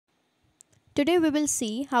Today we will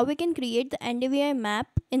see how we can create the NDVI map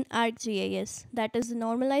in ArcGIS, that is the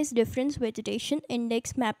normalized difference vegetation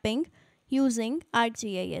index mapping using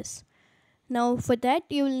ArcGIS. Now for that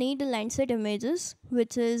you will need the Landsat images,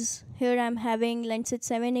 which is here I am having Landsat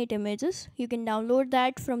 7-8 images. You can download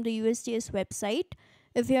that from the USGS website.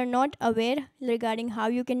 If you are not aware regarding how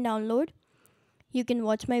you can download, you can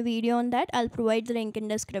watch my video on that. I'll provide the link in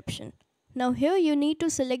description. Now here you need to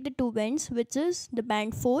select the two bands, which is the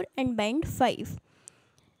band 4 and band 5.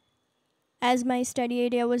 As my study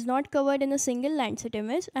area was not covered in a single Landsat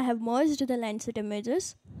image, I have merged the Landsat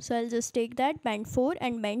images. So I'll just take that band 4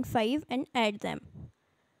 and band 5 and add them.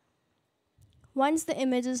 Once the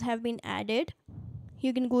images have been added,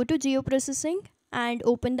 you can go to Geoprocessing and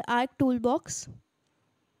open the Arc toolbox.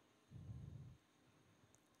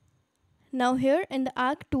 Now here in the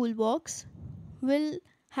Arc toolbox, we'll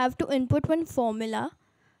have to input one formula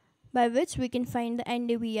by which we can find the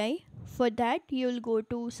NDVI. For that, you'll go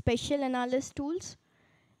to Special Analysis Tools.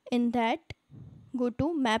 In that, go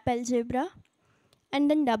to Map Algebra and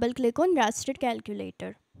then double click on Raster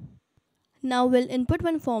Calculator. Now we'll input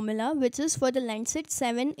one formula which is for the Landsat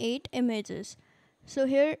 7-8 images. So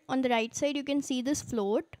here on the right side you can see this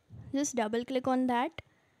float. Just double click on that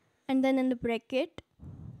and then in the bracket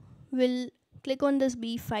we'll click on this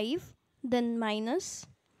B5, then minus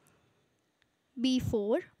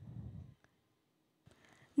B4,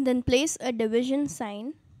 then place a division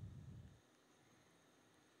sign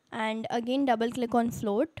and again double click on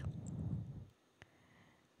float.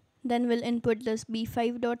 Then we'll input this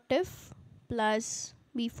B5.tif plus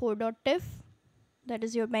B4.tif, that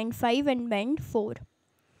is your band 5 and band 4.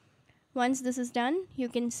 Once this is done, you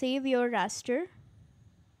can save your raster.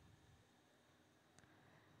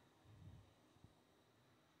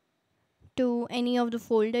 To any of the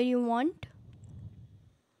folder you want.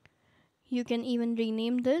 You can even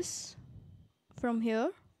rename this from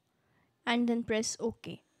here and then press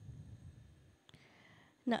OK.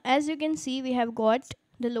 Now as you can see, we have got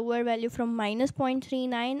the lower value from minus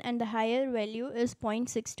 0.39 and the higher value is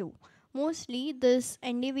 0.62. Mostly this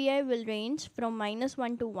NDVI will range from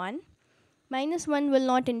 -1 to 1. -1 will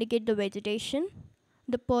not indicate the vegetation.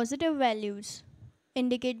 The positive values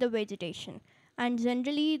indicate the vegetation, and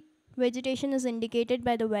generally vegetation is indicated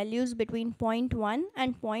by the values between 0.1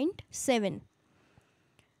 and 0.7.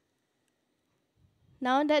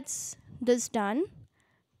 Now that's this done.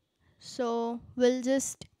 So we'll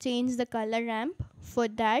just change the color ramp. For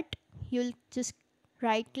that, you'll just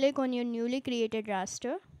right click on your newly created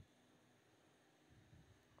raster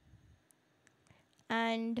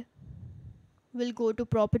and we'll go to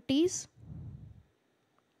properties.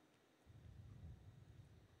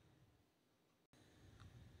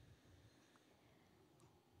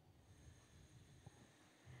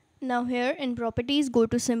 Now here in properties, go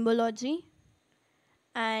to symbology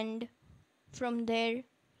and from there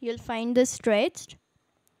you'll find this stretched.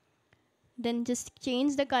 Then just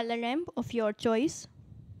change the color ramp of your choice.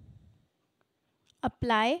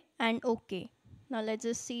 Apply and OK. Now let's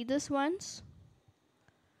just see this once.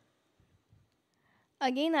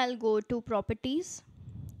 Again I'll go to properties,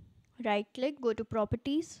 right click, go to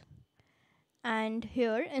properties, and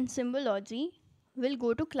here in symbology we'll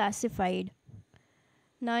go to classified.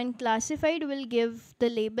 Now in classified we'll give the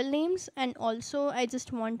label names, and also I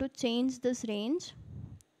just want to change this range.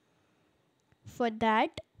 For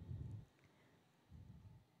that,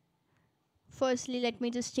 firstly let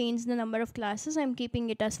me just change the number of classes. I'm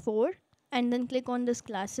keeping it as 4 and then click on this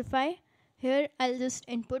classify. Here I'll just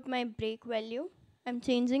input my break value. I'm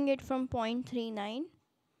changing it from 0.39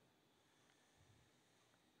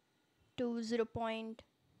 to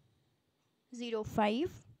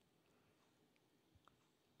 0.05.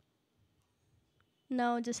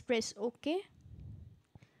 Now just press OK.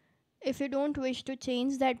 If you don't wish to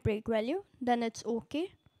change that break value, then it's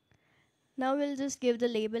OK. Now we'll just give the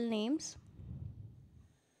label names.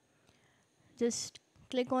 Just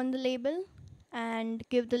click on the label and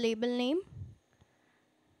give the label name.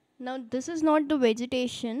 Now this is not the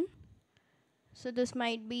vegetation, so this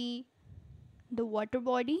might be the water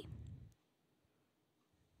body.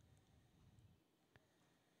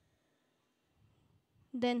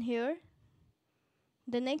 Then here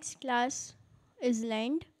the next class is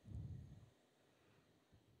land.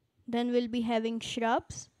 Then we'll be having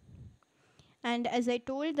shrubs, and as I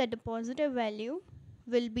told that the positive value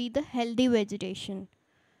will be the healthy vegetation.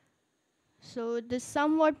 So this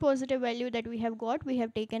somewhat positive value that we have got, we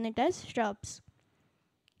have taken it as shrubs.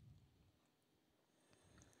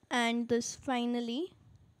 And this finally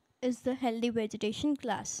is the healthy vegetation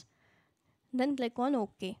class. Then click on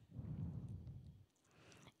OK.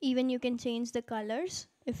 Even you can change the colors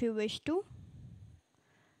if you wish to.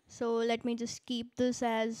 So let me just keep this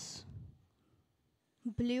as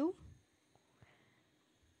blue,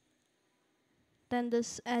 then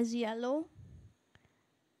this as yellow,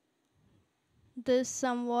 this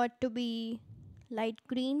somewhat to be light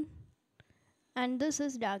green, and this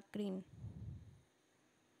is dark green.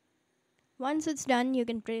 Once it's done, you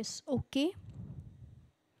can press OK.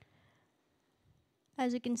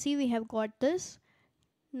 As you can see, we have got this.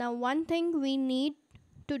 Now one thing we need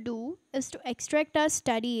to do is to extract our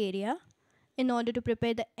study area in order to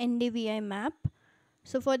prepare the NDVI map.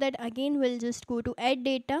 So for that, again we'll just go to add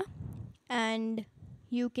data, and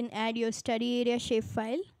you can add your study area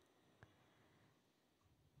shapefile.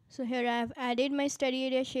 So here I have added my study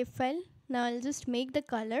area shapefile. Now I'll just make the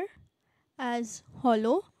color as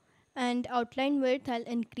hollow, and outline width I'll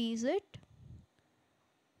increase it,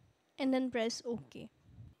 and then press OK.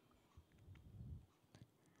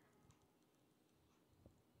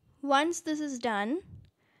 Once this is done,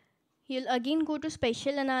 you'll again go to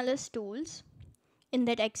Special Analysis Tools, in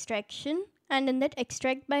that extraction, and in that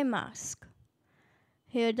extract by mask.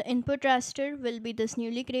 Here the input raster will be this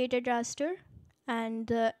newly created raster, and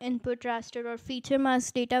the input raster or feature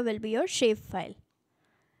mask data will be your shapefile.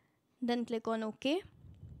 Then click on OK.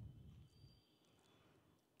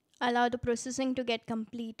 Allow the processing to get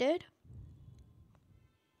completed.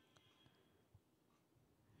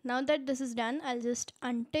 Now that this is done, I'll just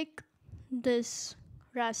untick this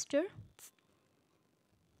raster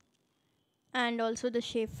and also the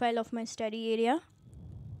shapefile of my study area.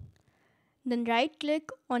 Then right click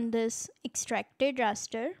on this extracted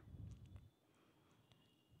raster.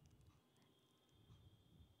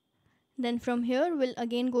 Then from here we'll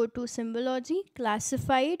again go to symbology,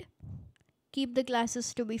 classified, keep the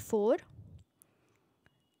classes to be 4.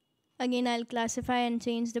 Again I'll classify and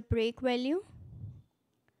change the break value.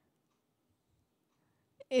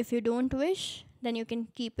 If you don't wish, then you can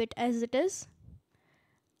keep it as it is,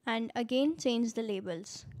 and again change the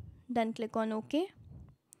labels. Then click on OK.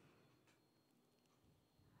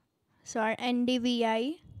 So our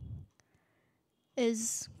NDVI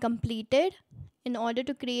is completed. In order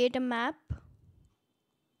to create a map,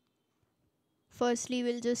 firstly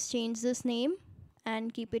we'll just change this name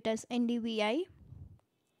and keep it as NDVI.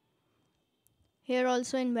 Here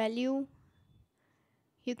also in value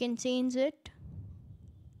you can change it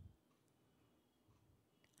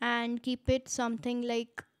and keep it something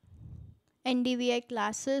like NDVI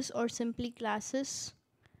classes or simply classes,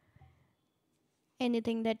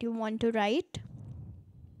 anything that you want to write.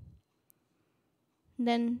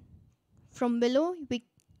 Then from below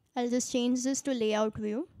I'll just change this to layout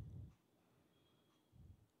view.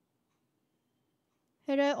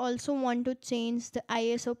 Here I also want to change the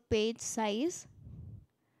ISO page size.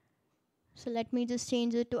 So let me just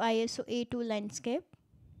change it to ISO A2 landscape.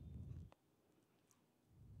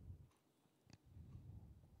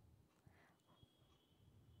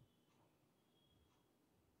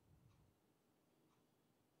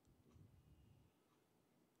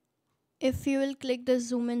 If you will click the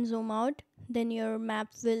zoom in, zoom out, then your map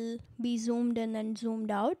will be zoomed in and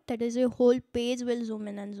zoomed out. That is, your whole page will zoom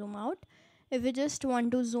in and zoom out. If you just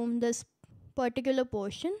want to zoom this particular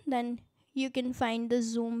portion, then you can find the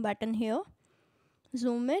zoom button here.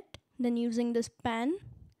 Zoom it, then using this pen,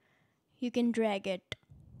 you can drag it.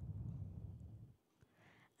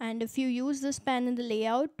 And if you use this pen in the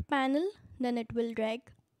layout panel, then it will drag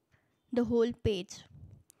the whole page.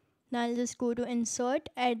 Now I'll just go to insert,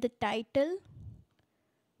 add the title,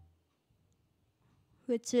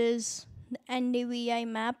 which is the NDVI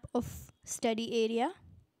map of study area.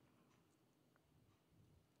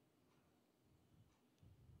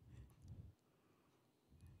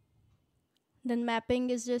 Then mapping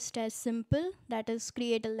is just as simple, that is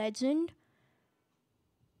create a legend,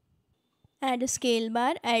 add a scale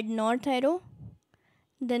bar, add north arrow,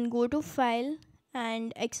 then go to file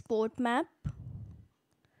and export map.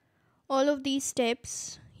 All of these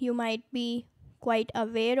steps you might be quite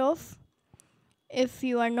aware of. If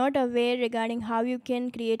you are not aware regarding how you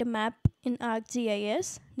can create a map in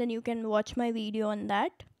ArcGIS, then you can watch my video on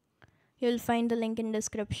that. You'll find the link in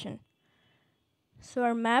description. So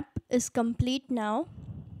our map is complete now,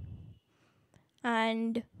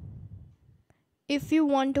 and if you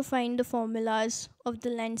want to find the formulas of the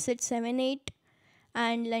Landsat 7.8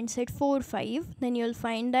 and Landsat 4.5, then you'll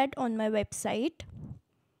find that on my website.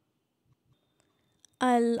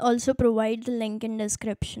 I'll also provide the link in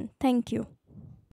description. Thank you.